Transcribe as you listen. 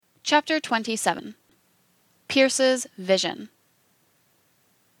Chapter 27. Pierce's Vision.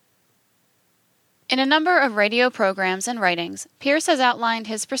 In a number of radio programs and writings, Pierce has outlined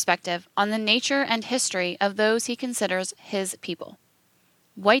his perspective on the nature and history of those he considers his people,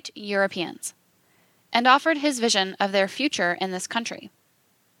 white Europeans, and offered his vision of their future in this country.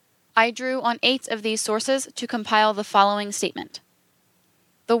 I drew on 8 of these sources to compile the following statement.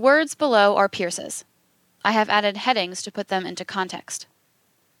 The words below are Pierce's. I have added headings to put them into context.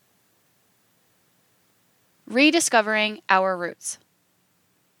 Rediscovering our roots.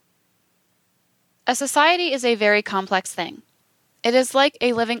 A society is a very complex thing. It is like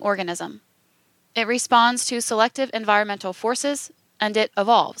a living organism. It responds to selective environmental forces, and it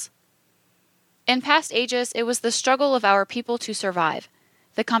evolves. In past ages, it was the struggle of our people to survive,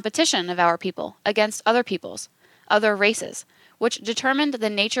 the competition of our people against other peoples, other races, which determined the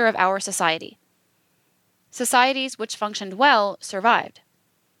nature of our society. Societies which functioned well survived.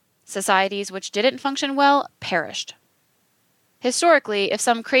 Societies which didn't function well perished. Historically, if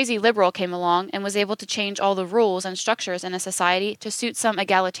some crazy liberal came along and was able to change all the rules and structures in a society to suit some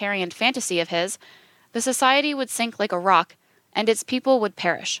egalitarian fantasy of his, the society would sink like a rock, and its people would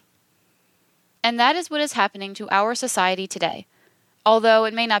perish. And that is what is happening to our society today, although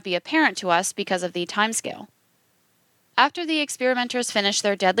it may not be apparent to us because of the timescale. After the experimenters finish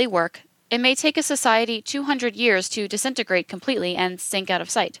their deadly work, it may take a society 200 years to disintegrate completely and sink out of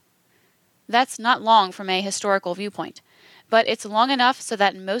sight. That's not long from a historical viewpoint, but it's long enough so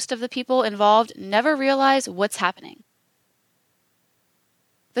that most of the people involved never realize what's happening.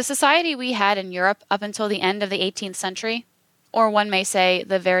 The society we had in Europe up until the end of the 18th century, or one may say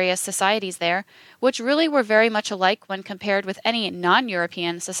the various societies there, which really were very much alike when compared with any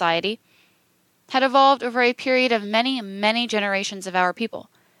non-European society, had evolved over a period of many, many generations of our people,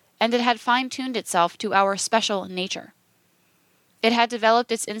 and it had fine-tuned itself to our special nature. It had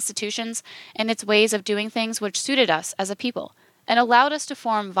developed its institutions and its ways of doing things which suited us as a people, and allowed us to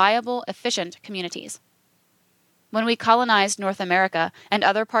form viable, efficient communities. When we colonized North America and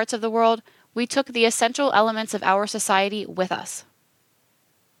other parts of the world, we took the essential elements of our society with us.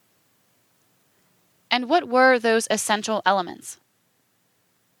 And what were those essential elements?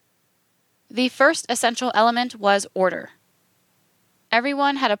 The first essential element was order.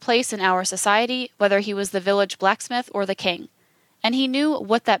 Everyone had a place in our society, whether he was the village blacksmith or the king, and he knew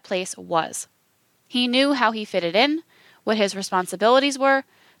what that place was. He knew how he fitted in, what his responsibilities were,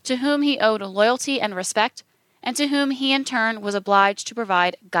 to whom he owed loyalty and respect, and to whom he in turn was obliged to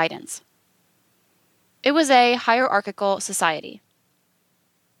provide guidance. It was a hierarchical society.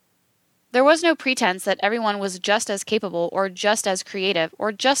 There was no pretense that everyone was just as capable or just as creative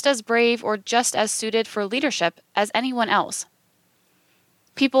or just as brave or just as suited for leadership as anyone else.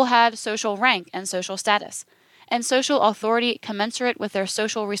 People had social rank and social status, and social authority commensurate with their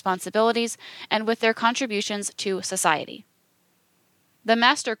social responsibilities and with their contributions to society. The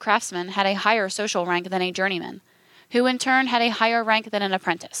master craftsman had a higher social rank than a journeyman, who in turn had a higher rank than an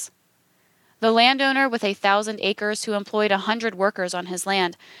apprentice. The landowner with 1,000 acres who employed 100 workers on his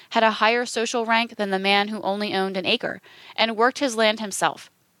land had a higher social rank than the man who only owned an acre and worked his land himself,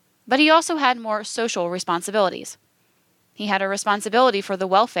 but he also had more social responsibilities. He had a responsibility for the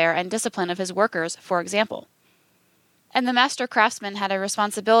welfare and discipline of his workers, for example. And the master craftsman had a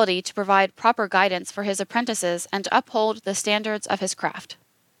responsibility to provide proper guidance for his apprentices and to uphold the standards of his craft.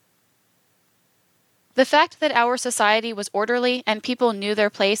 The fact that our society was orderly and people knew their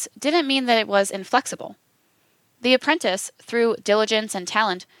place didn't mean that it was inflexible. The apprentice, through diligence and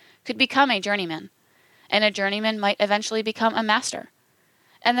talent, could become a journeyman, and a journeyman might eventually become a master.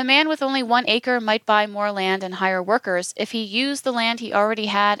 And the man with only 1 acre might buy more land and hire workers if he used the land he already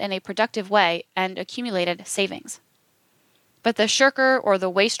had in a productive way and accumulated savings. But the shirker or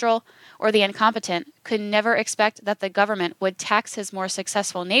the wastrel or the incompetent could never expect that the government would tax his more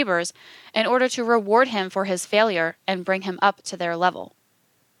successful neighbors in order to reward him for his failure and bring him up to their level.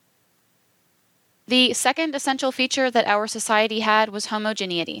 The second essential feature that our society had was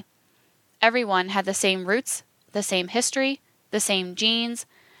homogeneity. Everyone had the same roots, the same history, the same genes,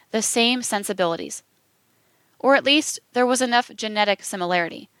 the same sensibilities. Or at least there was enough genetic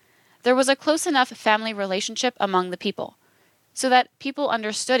similarity. There was a close enough family relationship among the people, so that people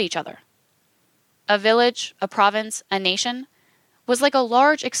understood each other. A village, a province, a nation was like a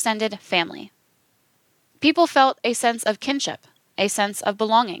large extended family. People felt a sense of kinship, a sense of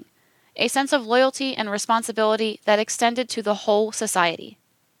belonging, a sense of loyalty and responsibility that extended to the whole society.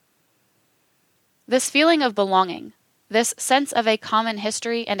 This feeling of belonging, this sense of a common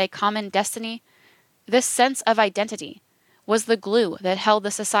history and a common destiny, this sense of identity, was the glue that held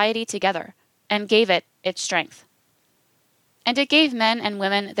the society together and gave it its strength. And it gave men and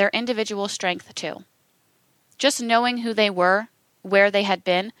women their individual strength too. Just knowing who they were, where they had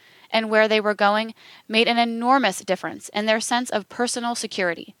been, and where they were going made an enormous difference in their sense of personal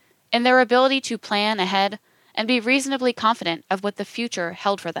security, in their ability to plan ahead and be reasonably confident of what the future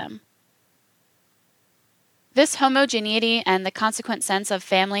held for them. This homogeneity and the consequent sense of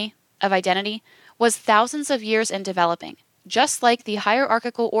family, of identity, was thousands of years in developing, just like the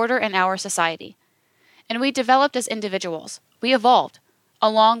hierarchical order in our society. And we developed as individuals. We evolved,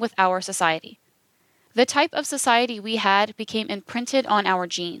 along with our society. The type of society we had became imprinted on our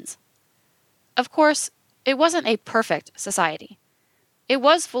genes. Of course, it wasn't a perfect society. It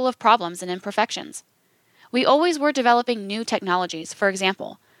was full of problems and imperfections. We always were developing new technologies, for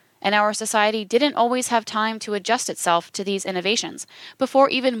example, and our society didn't always have time to adjust itself to these innovations before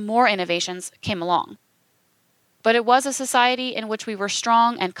even more innovations came along. But it was a society in which we were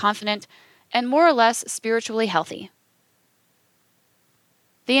strong and confident and more or less spiritually healthy.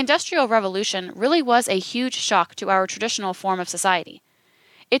 The Industrial Revolution really was a huge shock to our traditional form of society.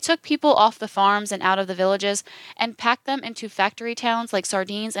 It took people off the farms and out of the villages and packed them into factory towns like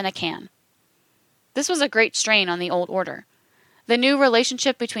sardines in a can. This was a great strain on the old order. The new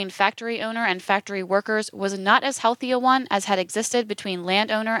relationship between factory owner and factory workers was not as healthy a one as had existed between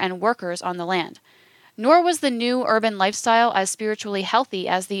landowner and workers on the land, nor was the new urban lifestyle as spiritually healthy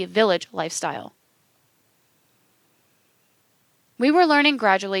as the village lifestyle. We were learning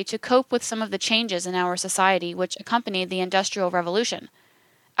gradually to cope with some of the changes in our society which accompanied the Industrial Revolution.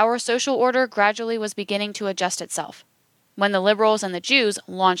 Our social order gradually was beginning to adjust itself, when the liberals and the Jews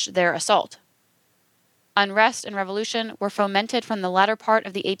launched their assault. Unrest and revolution were fomented from the latter part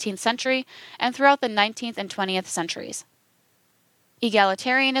of the 18th century and throughout the 19th and 20th centuries.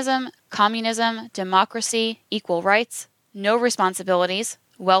 Egalitarianism, communism, democracy, equal rights, no responsibilities,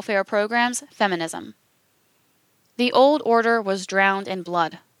 welfare programs, feminism. The old order was drowned in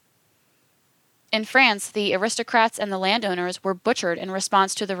blood. In France, the aristocrats and the landowners were butchered in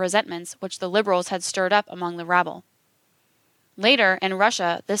response to the resentments which the liberals had stirred up among the rabble. Later, in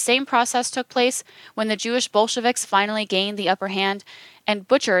Russia, the same process took place when the Jewish Bolsheviks finally gained the upper hand and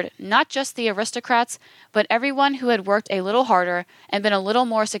butchered not just the aristocrats, but everyone who had worked a little harder and been a little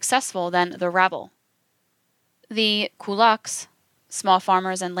more successful than the rabble. The kulaks, small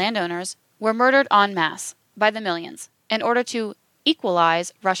farmers and landowners, were murdered en masse, by the millions, in order to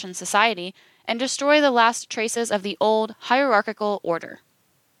equalize Russian society and destroy the last traces of the old hierarchical order.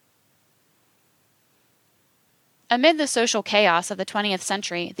 Amid the social chaos of the 20th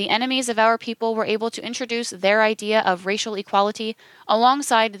century, the enemies of our people were able to introduce their idea of racial equality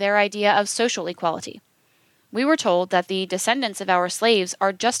alongside their idea of social equality. We were told that the descendants of our slaves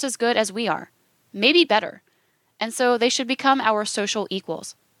are just as good as we are, maybe better, and so they should become our social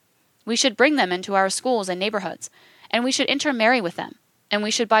equals. We should bring them into our schools and neighborhoods, and we should intermarry with them, and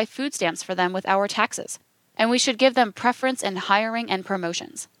we should buy food stamps for them with our taxes, and we should give them preference in hiring and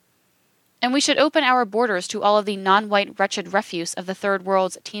promotions. And we should open our borders to all of the non-white wretched refuse of the Third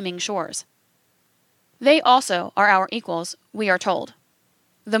World's teeming shores. They also are our equals, we are told.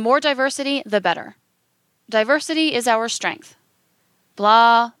 The more diversity, the better. Diversity is our strength.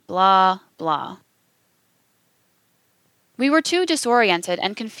 Blah, blah, blah. We were too disoriented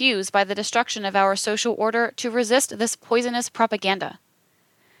and confused by the destruction of our social order to resist this poisonous propaganda.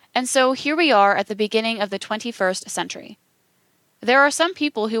 And so here we are at the beginning of the 21st century. There are some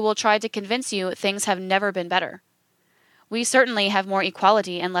people who will try to convince you things have never been better. We certainly have more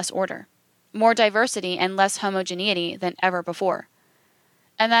equality and less order, more diversity and less homogeneity than ever before.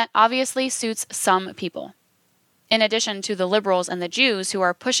 And that obviously suits some people, in addition to the liberals and the Jews who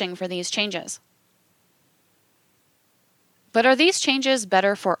are pushing for these changes. But are these changes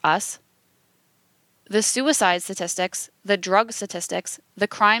better for us? The suicide statistics, the drug statistics, the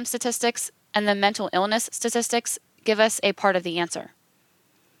crime statistics, and the mental illness statistics give us a part of the answer.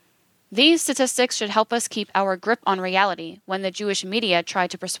 These statistics should help us keep our grip on reality when the Jewish media try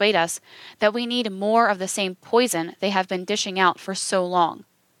to persuade us that we need more of the same poison they have been dishing out for so long.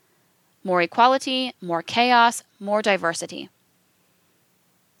 More equality, more chaos, more diversity.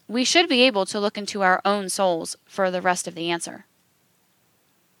 We should be able to look into our own souls for the rest of the answer.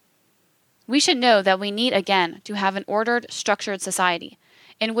 We should know that we need again to have an ordered, structured society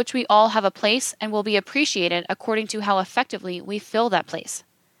in which we all have a place and will be appreciated according to how effectively we fill that place.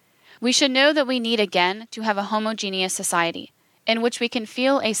 We should know that we need again to have a homogeneous society in which we can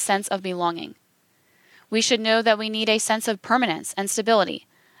feel a sense of belonging. We should know that we need a sense of permanence and stability,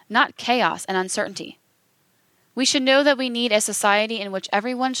 not chaos and uncertainty. We should know that we need a society in which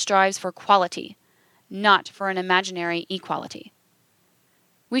everyone strives for quality, not for an imaginary equality.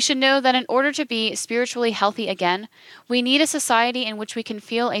 We should know that in order to be spiritually healthy again, we need a society in which we can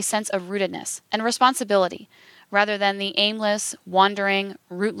feel a sense of rootedness and responsibility, rather than the aimless, wandering,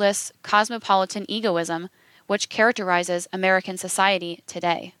 rootless, cosmopolitan egoism which characterizes American society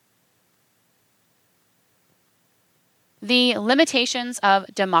today. The limitations of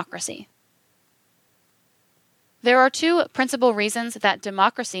democracy. There are two principal reasons that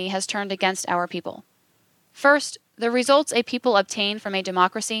democracy has turned against our people. First, the results a people obtain from a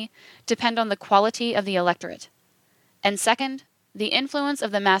democracy depend on the quality of the electorate. And second, the influence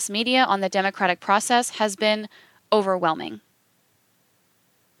of the mass media on the democratic process has been overwhelming.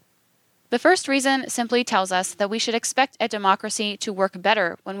 The first reason simply tells us that we should expect a democracy to work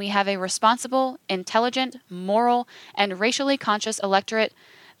better when we have a responsible, intelligent, moral, and racially conscious electorate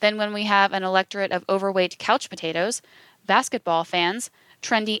than when we have an electorate of overweight couch potatoes, basketball fans,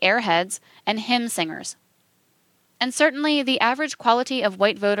 trendy airheads, and hymn singers. And certainly, the average quality of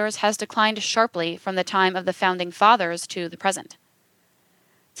white voters has declined sharply from the time of the Founding Fathers to the present.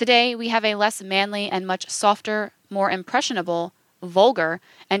 Today, we have a less manly and much softer, more impressionable, vulgar,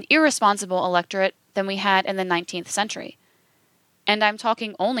 and irresponsible electorate than we had in the 19th century. And I'm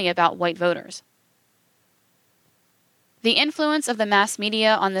talking only about white voters. The influence of the mass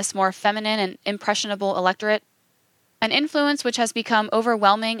media on this more feminine and impressionable electorate, an influence which has become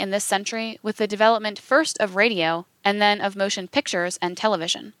overwhelming in this century with the development first of radio and then of motion pictures and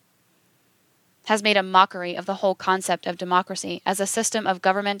television, has made a mockery of the whole concept of democracy as a system of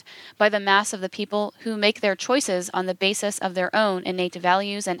government by the mass of the people who make their choices on the basis of their own innate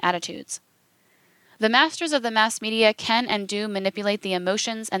values and attitudes. The masters of the mass media can and do manipulate the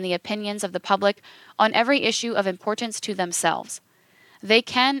emotions and the opinions of the public on every issue of importance to themselves. They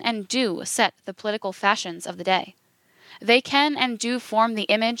can and do set the political fashions of the day. They can and do form the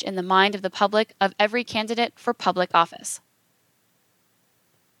image in the mind of the public of every candidate for public office.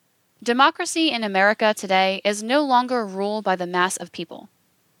 Democracy in America today is no longer ruled by the mass of people.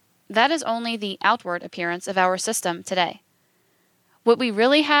 That is only the outward appearance of our system today. What we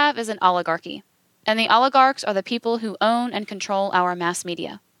really have is an oligarchy, and the oligarchs are the people who own and control our mass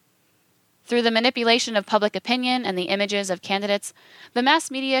media. Through the manipulation of public opinion and the images of candidates, the mass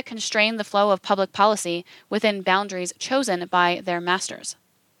media constrain the flow of public policy within boundaries chosen by their masters.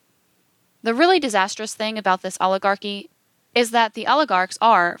 The really disastrous thing about this oligarchy is that the oligarchs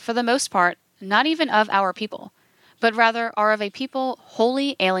are, for the most part, not even of our people, but rather are of a people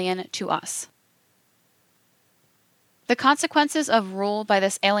wholly alien to us. The consequences of rule by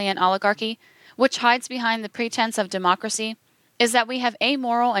this alien oligarchy, which hides behind the pretense of democracy, is that we have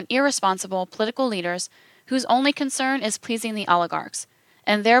amoral and irresponsible political leaders whose only concern is pleasing the oligarchs,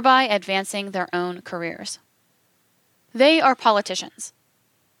 and thereby advancing their own careers. They are politicians.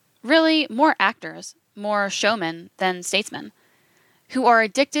 Really, more actors, more showmen than statesmen, who are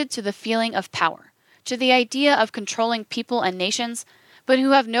addicted to the feeling of power, to the idea of controlling people and nations, but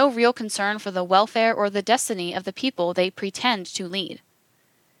who have no real concern for the welfare or the destiny of the people they pretend to lead.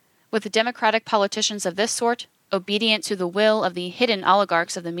 With democratic politicians of this sort, obedient to the will of the hidden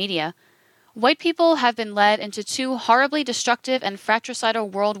oligarchs of the media, white people have been led into two horribly destructive and fratricidal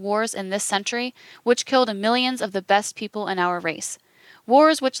world wars in this century, which killed millions of the best people in our race.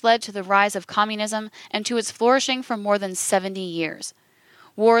 Wars which led to the rise of communism and to its flourishing for more than 70 years.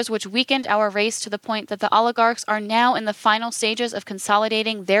 Wars which weakened our race to the point that the oligarchs are now in the final stages of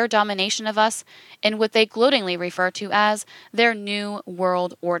consolidating their domination of us in what they gloatingly refer to as their new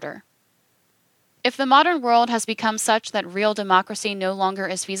world order. If the modern world has become such that real democracy no longer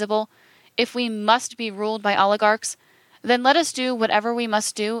is feasible, if we must be ruled by oligarchs, then let us do whatever we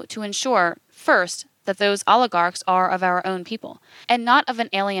must do to ensure, first, that those oligarchs are of our own people, and not of an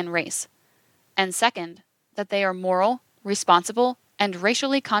alien race, and second, that they are moral, responsible, and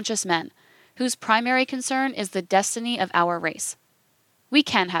racially conscious men, whose primary concern is the destiny of our race. We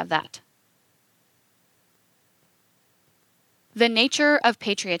can have that. The nature of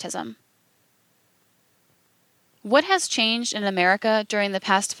patriotism. What has changed in America during the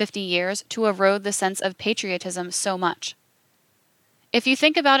past 50 years to erode the sense of patriotism so much? If you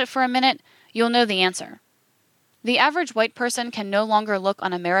think about it for a minute, you'll know the answer. The average white person can no longer look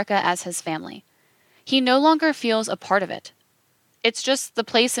on America as his family. He no longer feels a part of it. It's just the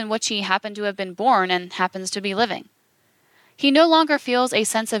place in which he happened to have been born and happens to be living. He no longer feels a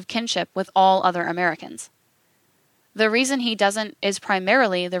sense of kinship with all other Americans. The reason he doesn't is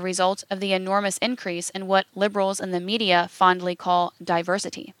primarily the result of the enormous increase in what liberals in the media fondly call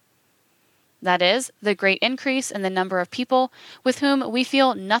diversity. That is, the great increase in the number of people with whom we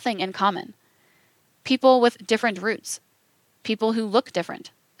feel nothing in common. People with different roots. People who look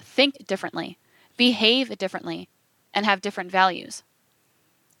different, think differently, behave differently, and have different values.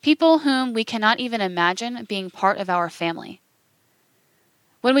 people whom we cannot even imagine being part of our family.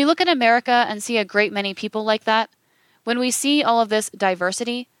 When we look at America and see a great many people like that, when we see all of this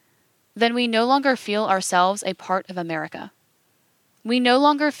diversity, then we no longer feel ourselves a part of America. We no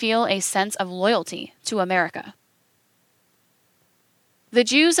longer feel a sense of loyalty to America. The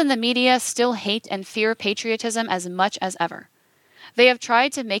Jews and the media still hate and fear patriotism as much as ever. They have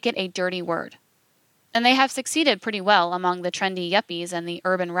tried to make it a dirty word. And they have succeeded pretty well among the trendy yuppies and the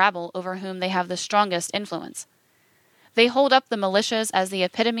urban rabble over whom they have the strongest influence. They hold up the militias as the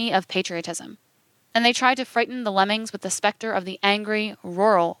epitome of patriotism. And they try to frighten the lemmings with the specter of the angry,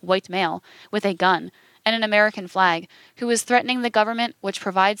 rural white male with a gun and an American flag who is threatening the government which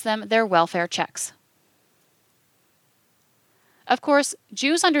provides them their welfare checks. Of course,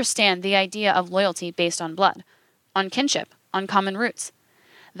 Jews understand the idea of loyalty based on blood, on kinship, on common roots.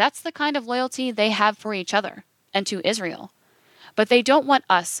 That's the kind of loyalty they have for each other and to Israel. But they don't want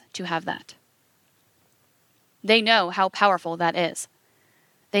us to have that. They know how powerful that is.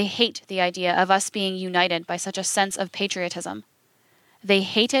 They hate the idea of us being united by such a sense of patriotism. They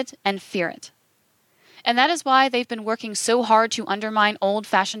hate it and fear it. And that is why they've been working so hard to undermine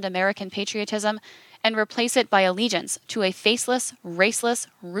old-fashioned American patriotism and replace it by allegiance to a faceless, raceless,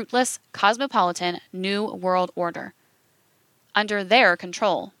 rootless, cosmopolitan New World Order. Under their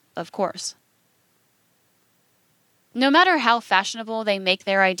control, of course. No matter how fashionable they make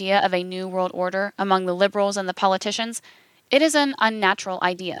their idea of a New World Order among the liberals and the politicians, it is an unnatural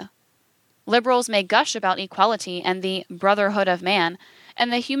idea. Liberals may gush about equality and the brotherhood of man,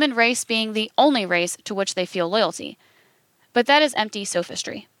 and the human race being the only race to which they feel loyalty. But that is empty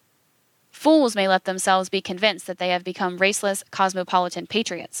sophistry. Fools may let themselves be convinced that they have become raceless, cosmopolitan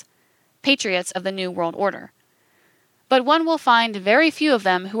patriots, patriots of the New World Order. But one will find very few of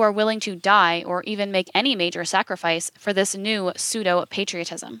them who are willing to die or even make any major sacrifice for this new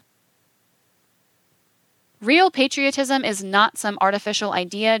pseudo-patriotism. Real patriotism is not some artificial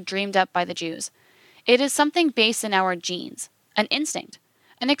idea dreamed up by the Jews. It is something based in our genes, an instinct,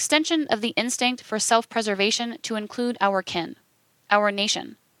 an extension of the instinct for self-preservation to include our kin, our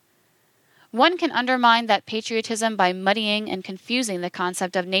nation. One can undermine that patriotism by muddying and confusing the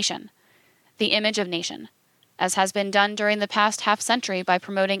concept of nation, the image of nation, as has been done during the past half-century by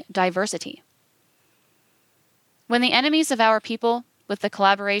promoting diversity. When the enemies of our people, with the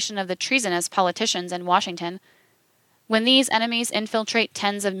collaboration of the treasonous politicians in Washington, when these enemies infiltrate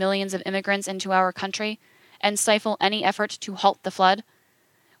tens of millions of immigrants into our country and stifle any effort to halt the flood,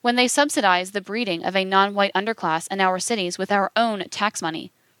 when they subsidize the breeding of a non-white underclass in our cities with our own tax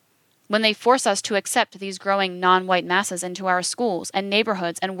money, when they force us to accept these growing non-white masses into our schools and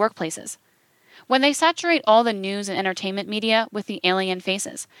neighborhoods and workplaces, when they saturate all the news and entertainment media with the alien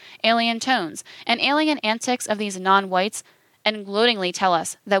faces, alien tones, and alien antics of these non-whites, and gloatingly tell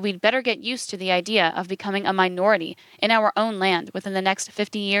us that we'd better get used to the idea of becoming a minority in our own land within the next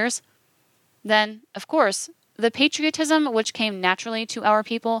 50 years, then, of course, the patriotism which came naturally to our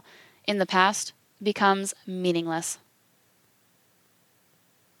people in the past becomes meaningless.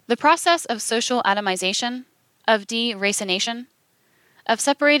 The process of social atomization, of de-racination, of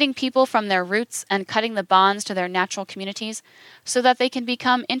separating people from their roots and cutting the bonds to their natural communities so that they can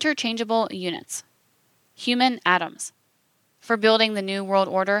become interchangeable units, human atoms, for building the New World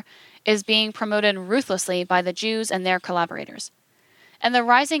Order is being promoted ruthlessly by the Jews and their collaborators. And the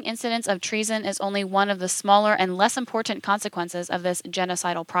rising incidence of treason is only one of the smaller and less important consequences of this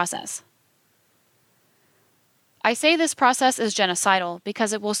genocidal process. I say this process is genocidal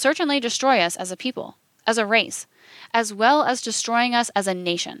because it will certainly destroy us as a people, as a race, as well as destroying us as a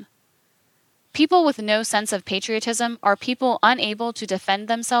nation. People with no sense of patriotism are people unable to defend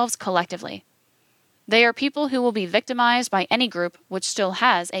themselves collectively. They are people who will be victimized by any group which still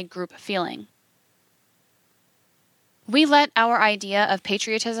has a group feeling. We let our idea of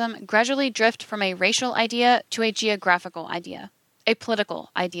patriotism gradually drift from a racial idea to a geographical idea, a political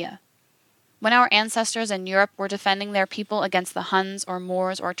idea. When our ancestors in Europe were defending their people against the Huns or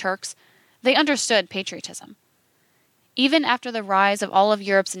Moors or Turks, they understood patriotism. Even after the rise of all of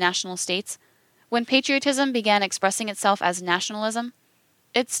Europe's national states, when patriotism began expressing itself as nationalism,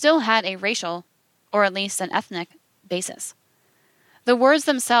 it still had a racial, or at least an ethnic, basis. The words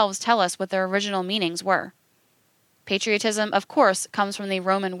themselves tell us what their original meanings were. Patriotism, of course, comes from the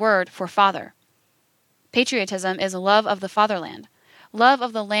Roman word for father. Patriotism is love of the fatherland, love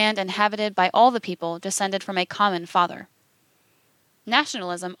of the land inhabited by all the people descended from a common father.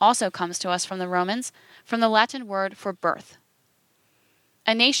 Nationalism also comes to us from the Romans, from the Latin word for birth.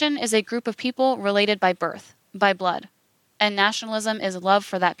 A nation is a group of people related by birth, by blood, and nationalism is love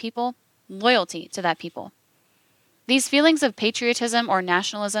for that people, loyalty to that people. These feelings of patriotism or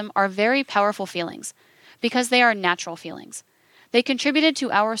nationalism are very powerful feelings, because they are natural feelings. They contributed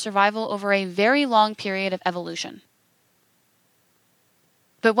to our survival over a very long period of evolution.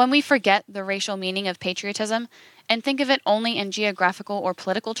 But when we forget the racial meaning of patriotism and think of it only in geographical or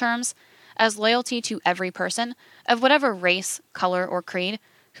political terms, as loyalty to every person, of whatever race, color, or creed,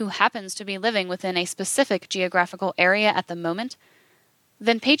 who happens to be living within a specific geographical area at the moment,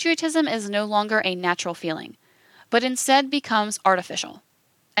 then patriotism is no longer a natural feeling, but instead becomes artificial,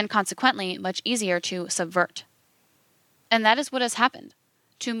 and consequently much easier to subvert. And that is what has happened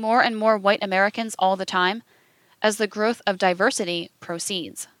to more and more white Americans all the time as the growth of diversity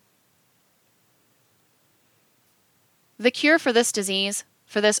proceeds. The cure for this disease,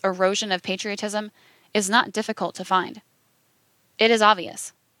 for this erosion of patriotism, is not difficult to find. It is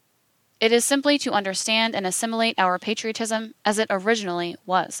obvious. It is simply to understand and assimilate our patriotism as it originally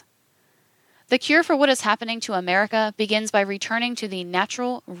was. The cure for what is happening to America begins by returning to the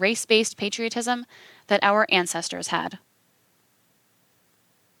natural, race-based patriotism that our ancestors had.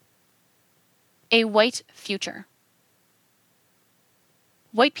 A white future.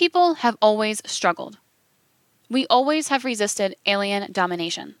 White people have always struggled. We always have resisted alien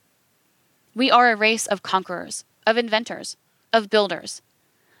domination. We are a race of conquerors, of inventors, of builders,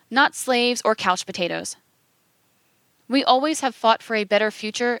 not slaves or couch potatoes. We always have fought for a better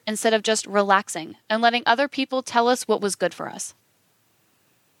future instead of just relaxing and letting other people tell us what was good for us.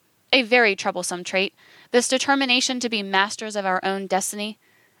 A very troublesome trait, this determination to be masters of our own destiny,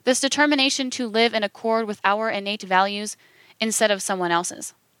 this determination to live in accord with our innate values instead of someone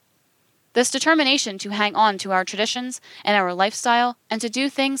else's. This determination to hang on to our traditions and our lifestyle and to do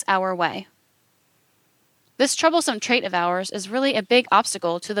things our way. This troublesome trait of ours is really a big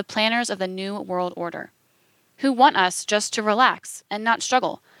obstacle to the planners of the New World Order, who want us just to relax and not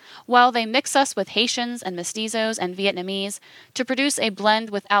struggle, while they mix us with Haitians and Mestizos and Vietnamese to produce a blend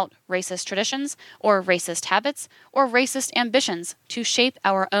without racist traditions or racist habits or racist ambitions to shape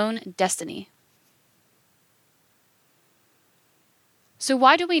our own destiny. So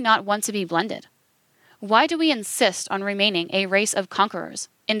why do we not want to be blended? Why do we insist on remaining a race of conquerors,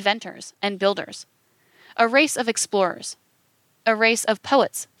 inventors, and builders? A race of explorers, a race of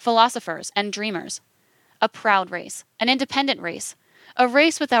poets, philosophers, and dreamers, a proud race, an independent race, a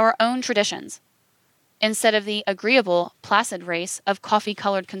race with our own traditions, instead of the agreeable, placid race of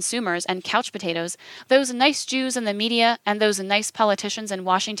coffee-colored consumers and couch potatoes those nice Jews in the media and those nice politicians in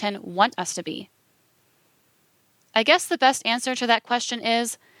Washington want us to be. I guess the best answer to that question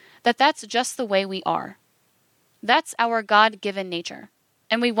is that that's just the way we are. That's our God-given nature,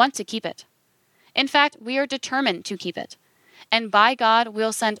 and we want to keep it. In fact, we are determined to keep it. And by God,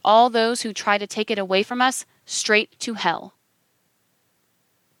 we'll send all those who try to take it away from us straight to hell.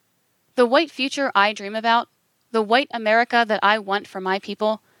 The white future I dream about, the white America that I want for my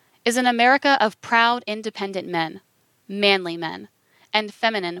people, is an America of proud, independent men, manly men, and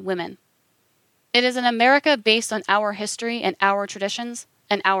feminine women. It is an America based on our history and our traditions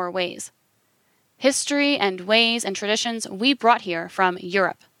and our ways. History and ways and traditions we brought here from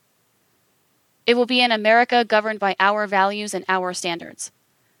Europe. It will be an America governed by our values and our standards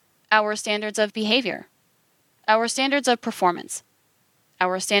of behavior, our standards of performance,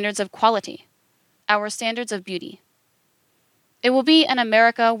 our standards of quality, our standards of beauty. It will be an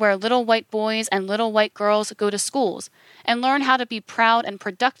America where little white boys and little white girls go to schools and learn how to be proud and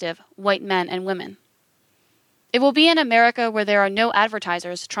productive white men and women. It will be an America where there are no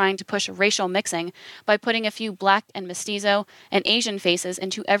advertisers trying to push racial mixing by putting a few black and mestizo and Asian faces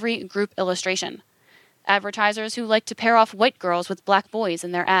into every group illustration. Advertisers who like to pair off white girls with black boys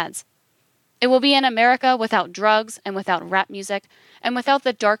in their ads. It will be an America without drugs and without rap music and without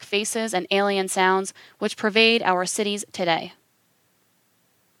the dark faces and alien sounds which pervade our cities today.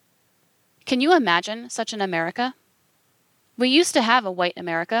 Can you imagine such an America? We used to have a white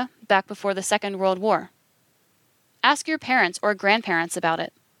America back before the Second World War. Ask your parents or grandparents about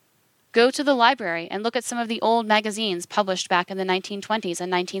it. Go to the library and look at some of the old magazines published back in the 1920s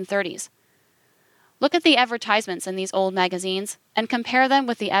and 1930s. Look at the advertisements in these old magazines and compare them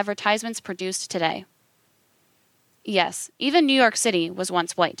with the advertisements produced today. Yes, even New York City was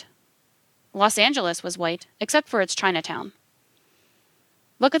once white. Los Angeles was white, except for its Chinatown.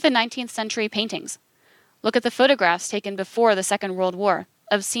 Look at the 19th century paintings. Look at the photographs taken before the Second World War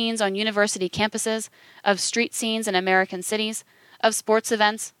of scenes on university campuses, of street scenes in American cities, of sports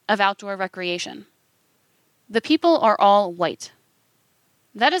events, of outdoor recreation. The people are all white.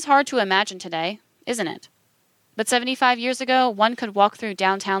 That is hard to imagine today, isn't it? But 75 years ago, one could walk through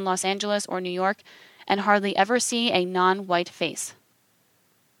downtown Los Angeles or New York and hardly ever see a non-white face.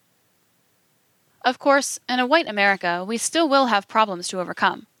 Of course, in a white America, we still will have problems to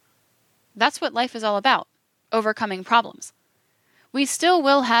overcome. That's what life is all about, overcoming problems. We still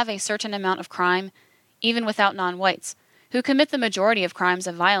will have a certain amount of crime, even without non-whites, who commit the majority of crimes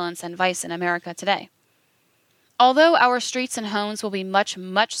of violence and vice in America today. Although our streets and homes will be much,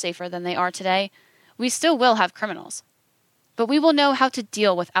 much safer than they are today, we still will have criminals. But we will know how to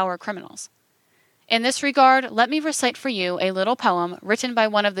deal with our criminals. In this regard, let me recite for you a little poem written by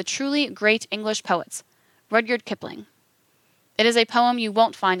one of the truly great English poets, Rudyard Kipling. It is a poem you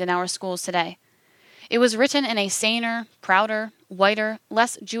won't find in our schools today. It was written in a saner, prouder, whiter,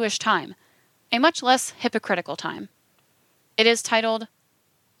 less Jewish time, a much less hypocritical time. It is titled,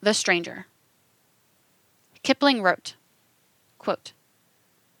 The Stranger. Kipling wrote, quote,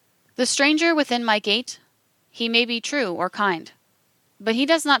 "The stranger within my gate, he may be true or kind, but he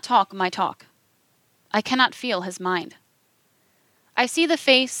does not talk my talk. I cannot feel his mind. I see the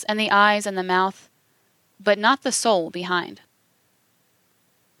face and the eyes and the mouth, but not the soul behind.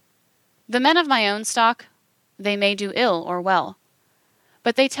 The men of my own stock, they may do ill or well,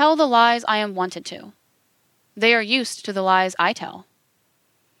 but they tell the lies I am wanted to. They are used to the lies I tell.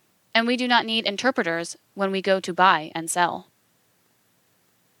 And we do not need interpreters when we go to buy and sell.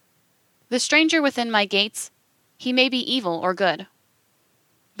 The stranger within my gates, he may be evil or good,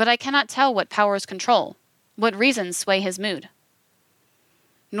 but I cannot tell what powers control, what reasons sway his mood,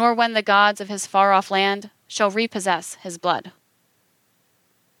 nor when the gods of his far-off land shall repossess his blood.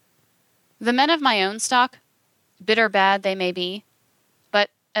 The men of my own stock, bitter bad they may be, but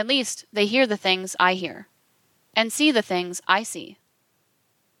at least they hear the things I hear, and see the things I see.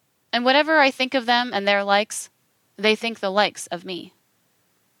 And whatever I think of them and their likes, they think the likes of me."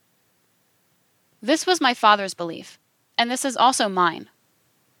 This was my father's belief, and this is also mine.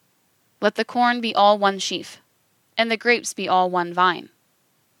 Let the corn be all one sheaf, and the grapes be all one vine,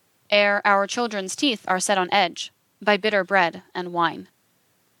 ere our children's teeth are set on edge by bitter bread and wine.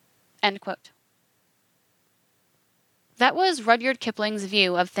 End quote. That was Rudyard Kipling's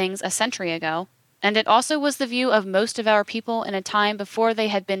view of things a century ago, and it also was the view of most of our people in a time before they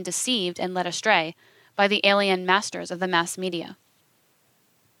had been deceived and led astray by the alien masters of the mass media.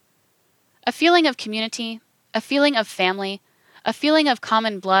 A feeling of community, a feeling of family, a feeling of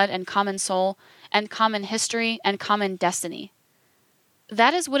common blood and common soul, and common history and common destiny.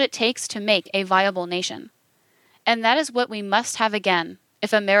 That is what it takes to make a viable nation. And that is what we must have again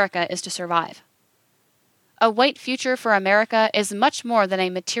if America is to survive. A white future for America is much more than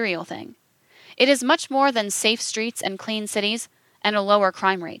a material thing. It is much more than safe streets and clean cities and a lower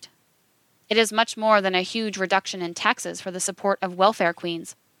crime rate. It is much more than a huge reduction in taxes for the support of welfare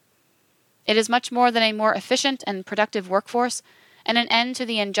queens. It is much more than a more efficient and productive workforce and an end to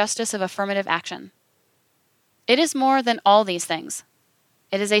the injustice of affirmative action. It is more than all these things.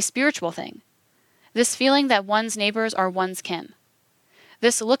 It is a spiritual thing. This feeling that one's neighbors are one's kin.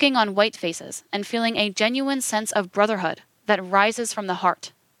 This looking on white faces and feeling a genuine sense of brotherhood that rises from the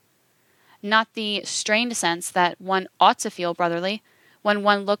heart. Not the strained sense that one ought to feel brotherly when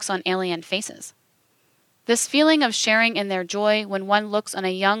one looks on alien faces. This feeling of sharing in their joy when one looks on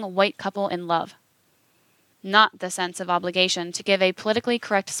a young white couple in love. Not the sense of obligation to give a politically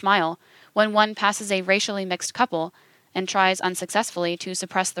correct smile when one passes a racially mixed couple and tries unsuccessfully to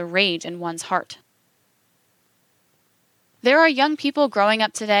suppress the rage in one's heart. There are young people growing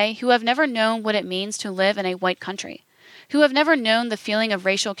up today who have never known what it means to live in a white country, who have never known the feeling of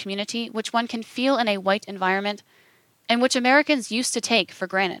racial community which one can feel in a white environment and which Americans used to take for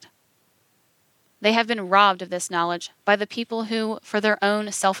granted. They have been robbed of this knowledge by the people who, for their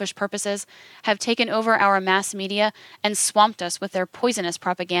own selfish purposes, have taken over our mass media and swamped us with their poisonous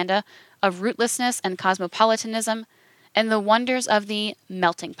propaganda of rootlessness and cosmopolitanism and the wonders of the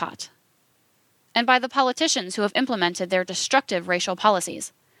melting pot. And by the politicians who have implemented their destructive racial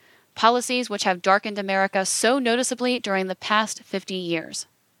policies, policies which have darkened America so noticeably during the past 50 years.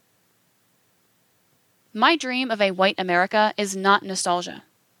 My dream of a white America is not nostalgia.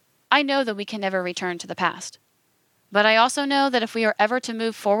 I know that we can never return to the past. But I also know that if we are ever to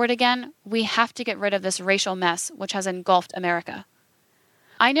move forward again, we have to get rid of this racial mess which has engulfed America.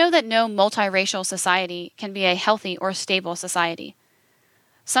 I know that no multiracial society can be a healthy or stable society.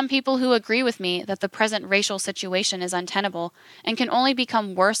 Some people who agree with me that the present racial situation is untenable and can only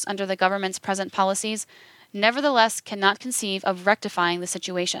become worse under the government's present policies, nevertheless cannot conceive of rectifying the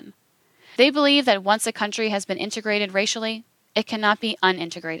situation. They believe that once a country has been integrated racially, it cannot be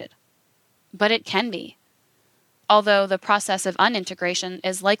unintegrated. But it can be. Although the process of unintegration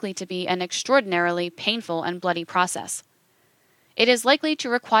is likely to be an extraordinarily painful and bloody process. It is likely to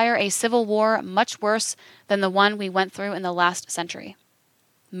require a civil war much worse than the one we went through in the last century.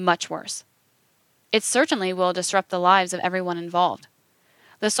 Much worse. It certainly will disrupt the lives of everyone involved.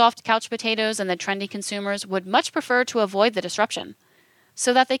 The soft couch potatoes and the trendy consumers would much prefer to avoid the disruption,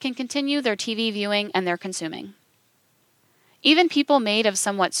 so that they can continue their TV viewing and their consuming. Even people made of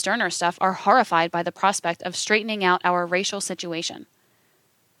somewhat sterner stuff are horrified by the prospect of straightening out our racial situation.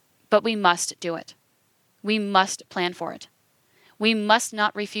 But we must do it. We must plan for it. We must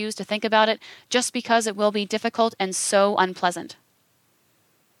not refuse to think about it just because it will be difficult and so unpleasant.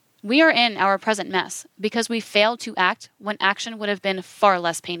 We are in our present mess because we failed to act when action would have been far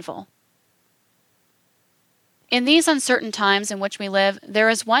less painful. In these uncertain times in which we live, there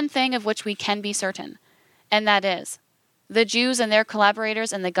is one thing of which we can be certain, and that is, the Jews and their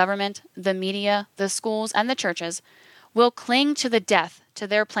collaborators in the government, the media, the schools, and the churches will cling to the death to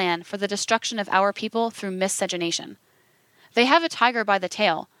their plan for the destruction of our people through miscegenation. They have a tiger by the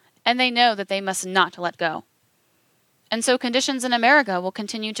tail, and they know that they must not let go. And so conditions in America will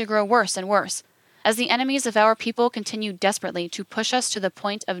continue to grow worse and worse, as the enemies of our people continue desperately to push us to the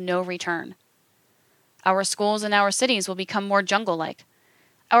point of no return. Our schools and our cities will become more jungle-like.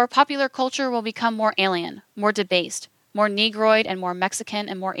 Our popular culture will become more alien, more debased, more Negroid and more Mexican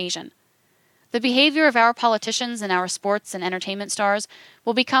and more Asian. The behavior of our politicians and our sports and entertainment stars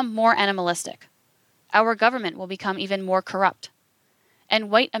will become more animalistic. Our government will become even more corrupt. And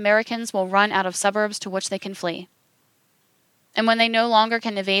white Americans will run out of suburbs to which they can flee. And when they no longer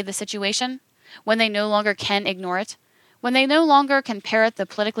can evade the situation, when they no longer can ignore it, when they no longer can parrot the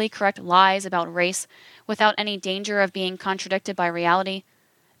politically correct lies about race without any danger of being contradicted by reality,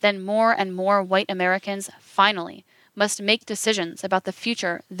 then more and more white Americans finally must make decisions about the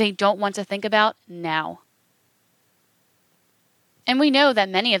future they don't want to think about now. And we know that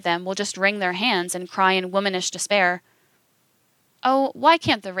many of them will just wring their hands and cry in womanish despair, "Oh, why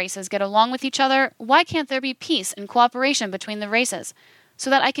can't the races get along with each other? Why can't there be peace and cooperation between the races, so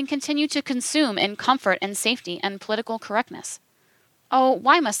that I can continue to consume in comfort and safety and political correctness? Oh,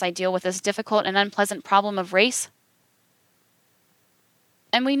 why must I deal with this difficult and unpleasant problem of race?"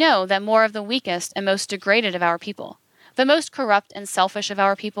 And we know that more of the weakest and most degraded of our people, the most corrupt and selfish of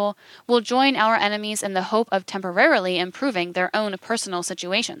our people, will join our enemies in the hope of temporarily improving their own personal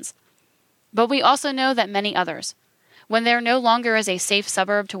situations. But we also know that many others, when there no longer is a safe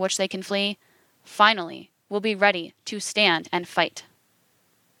suburb to which they can flee, finally will be ready to stand and fight.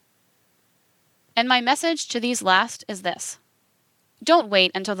 And my message to these last is this: don't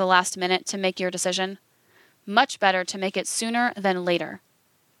wait until the last minute to make your decision. Much better to make it sooner than later.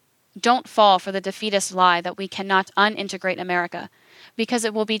 Don't fall for the defeatist lie that we cannot unintegrate America, because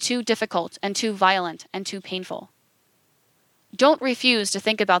it will be too difficult and too violent and too painful. Don't refuse to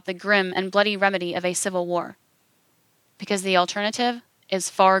think about the grim and bloody remedy of a civil war, because the alternative is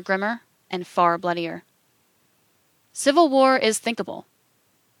far grimmer and far bloodier. Civil war is thinkable.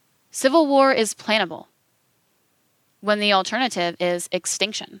 Civil war is plannable, when the alternative is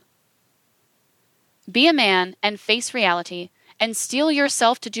extinction. Be a man and face reality, and steel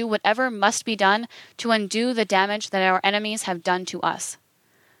yourself to do whatever must be done to undo the damage that our enemies have done to us,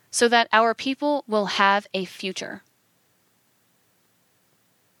 so that our people will have a future.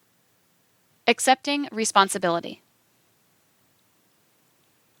 Accepting responsibility.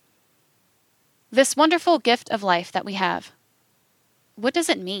 This wonderful gift of life that we have, what does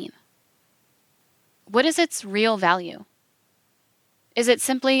it mean? What is its real value? Is it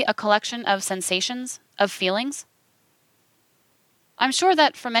simply a collection of sensations, of feelings? I'm sure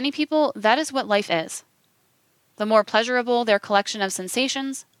that for many people, that is what life is. The more pleasurable their collection of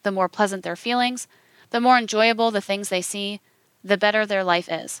sensations, the more pleasant their feelings, the more enjoyable the things they see, the better their life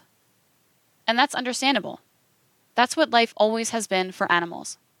is. And that's understandable. That's what life always has been for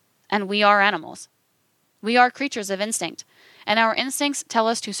animals. And we are animals. We are creatures of instinct, and our instincts tell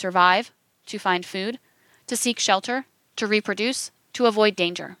us to survive, to find food, to seek shelter, to reproduce, to avoid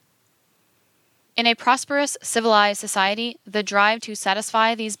danger. In a prosperous, civilized society, the drive to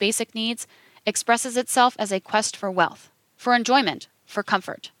satisfy these basic needs expresses itself as a quest for wealth, for enjoyment, for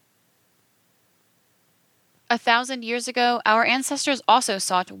comfort. 1,000 years ago, our ancestors also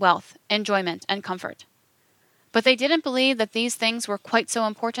sought wealth, enjoyment, and comfort. But they didn't believe that these things were quite so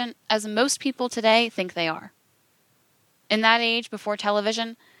important as most people today think they are. In that age before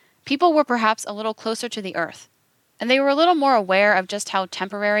television, people were perhaps a little closer to the earth, and they were a little more aware of just how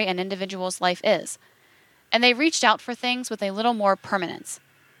temporary an individual's life is, and they reached out for things with a little more permanence,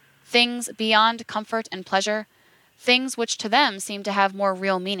 things beyond comfort and pleasure, things which to them seemed to have more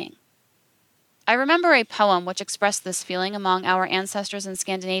real meaning. I remember a poem which expressed this feeling among our ancestors in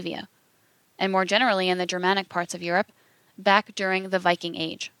Scandinavia, and more generally in the Germanic parts of Europe, back during the Viking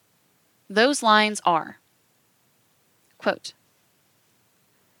Age. Those lines are, quote,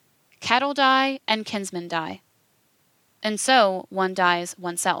 Cattle die and kinsmen die. And so one dies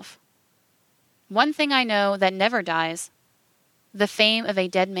oneself. One thing I know that never dies, the fame of a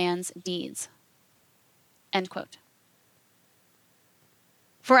dead man's deeds." End quote.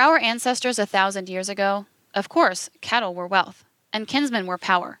 For our ancestors 1,000 years ago, of course, cattle were wealth, and kinsmen were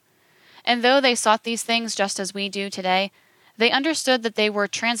power. And though they sought these things just as we do today, they understood that they were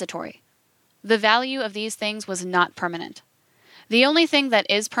transitory. The value of these things was not permanent. The only thing that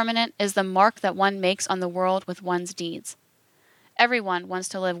is permanent is the mark that one makes on the world with one's deeds. Everyone wants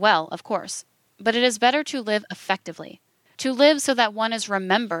to live well, of course, but it is better to live effectively, to live so that one is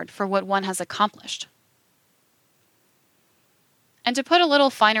remembered for what one has accomplished. And to put a little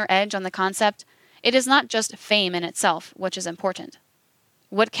finer edge on the concept, it is not just fame in itself which is important.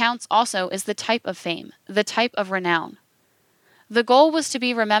 What counts also is the type of fame, the type of renown. The goal was to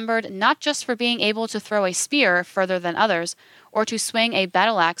be remembered not just for being able to throw a spear further than others, or to swing a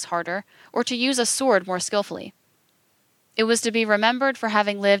battle axe harder, or to use a sword more skillfully. It was to be remembered for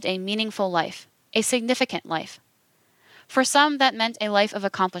having lived a meaningful life, a significant life. For some, that meant a life of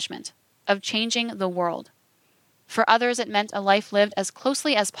accomplishment, of changing the world. For others, it meant a life lived as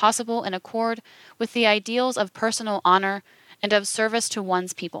closely as possible in accord with the ideals of personal honor and of service to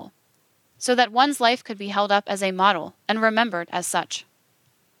one's people, so that one's life could be held up as a model and remembered as such.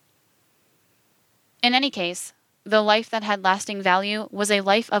 In any case, the life that had lasting value was a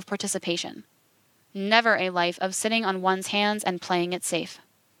life of participation, never a life of sitting on one's hands and playing it safe.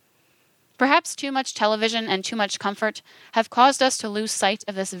 Perhaps too much television and too much comfort have caused us to lose sight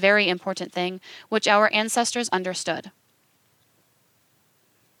of this very important thing which our ancestors understood.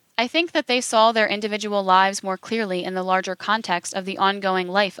 I think that they saw their individual lives more clearly in the larger context of the ongoing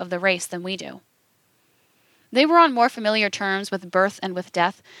life of the race than we do. They were on more familiar terms with birth and with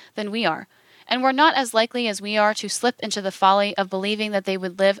death than we are, and were not as likely as we are to slip into the folly of believing that they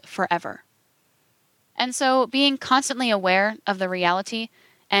would live forever. And so, being constantly aware of the reality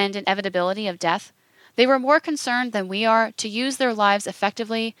and inevitability of death, they were more concerned than we are to use their lives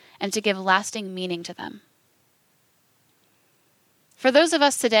effectively and to give lasting meaning to them. For those of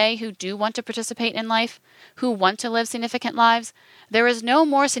us today who do want to participate in life, who want to live significant lives, there is no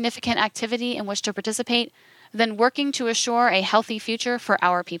more significant activity in which to participate than working to assure a healthy future for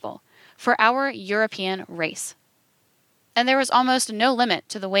our people, for our European race. And there is almost no limit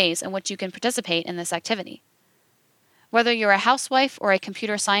to the ways in which you can participate in this activity. Whether you're a housewife or a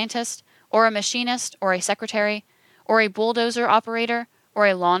computer scientist, or a machinist or a secretary, or a bulldozer operator, or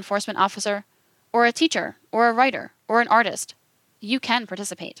a law enforcement officer, or a teacher, or a writer, or an artist, you can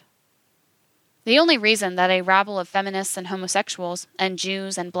participate. The only reason that a rabble of feminists and homosexuals and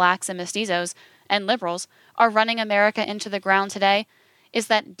Jews and blacks and mestizos and liberals are running America into the ground today is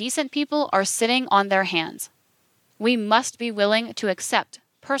that decent people are sitting on their hands. We must be willing to accept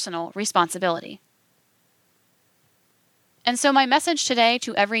personal responsibility. And so my message today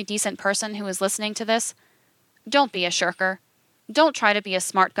to every decent person who is listening to this, don't be a shirker. Don't try to be a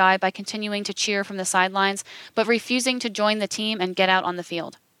smart guy by continuing to cheer from the sidelines, but refusing to join the team and get out on the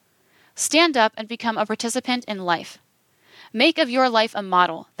field. Stand up and become a participant in life. Make of your life a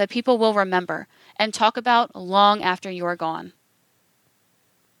model that people will remember and talk about long after you're gone.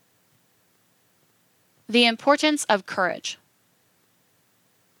 The importance of courage.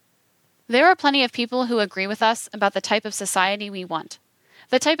 There are plenty of people who agree with us about the type of society we want,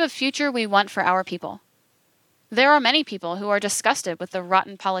 the type of future we want for our people. There are many people who are disgusted with the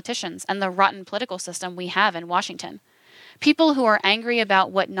rotten politicians and the rotten political system we have in Washington. People who are angry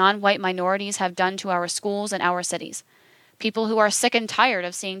about what non-white minorities have done to our schools and our cities. People who are sick and tired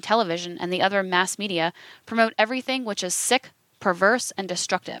of seeing television and the other mass media promote everything which is sick, perverse, and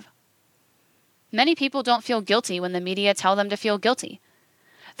destructive. Many people don't feel guilty when the media tell them to feel guilty.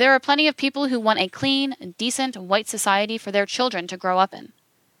 There are plenty of people who want a clean, decent, white society for their children to grow up in.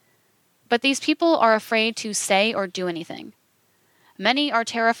 But these people are afraid to say or do anything. Many are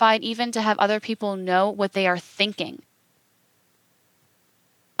terrified even to have other people know what they are thinking.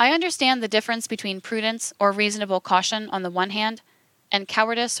 I understand the difference between prudence or reasonable caution on the one hand, and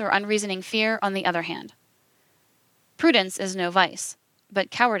cowardice or unreasoning fear on the other hand. Prudence is no vice,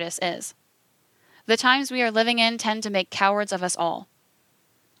 but cowardice is. The times we are living in tend to make cowards of us all.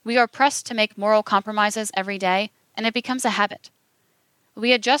 We are pressed to make moral compromises every day, and it becomes a habit.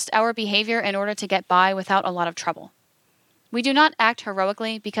 We adjust our behavior in order to get by without a lot of trouble. We do not act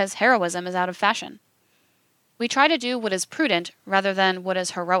heroically because heroism is out of fashion. We try to do what is prudent rather than what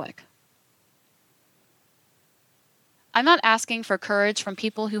is heroic. I'm not asking for courage from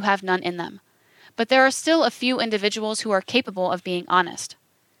people who have none in them, but there are still a few individuals who are capable of being honest,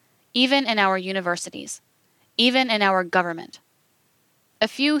 even in our universities, even in our government. A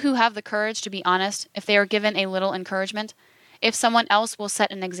few who have the courage to be honest if they are given a little encouragement, if someone else will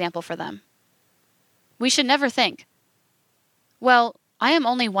set an example for them. We should never think, well, I am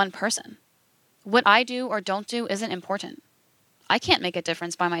only one person. What I do or don't do isn't important. I can't make a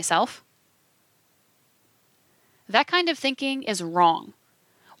difference by myself. That kind of thinking is wrong.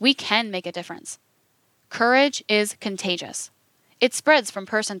 We can make a difference. Courage is contagious. It spreads from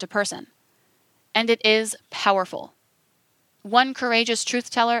person to person. And it is powerful. One courageous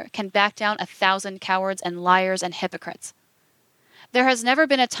truth-teller can back down 1,000 cowards and liars and hypocrites. There has never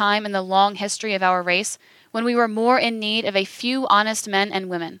been a time in the long history of our race when we were more in need of a few honest men and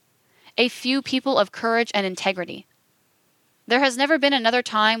women, a few people of courage and integrity. There has never been another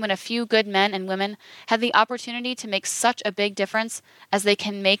time when a few good men and women had the opportunity to make such a big difference as they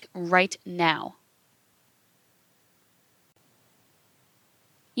can make right now.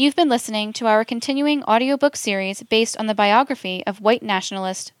 You've been listening to our continuing audiobook series based on the biography of white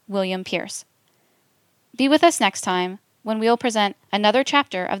nationalist William Pierce. Be with us next time when we'll present another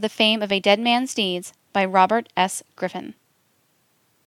chapter of The Fame of a Dead Man's Deeds by Robert S. Griffin.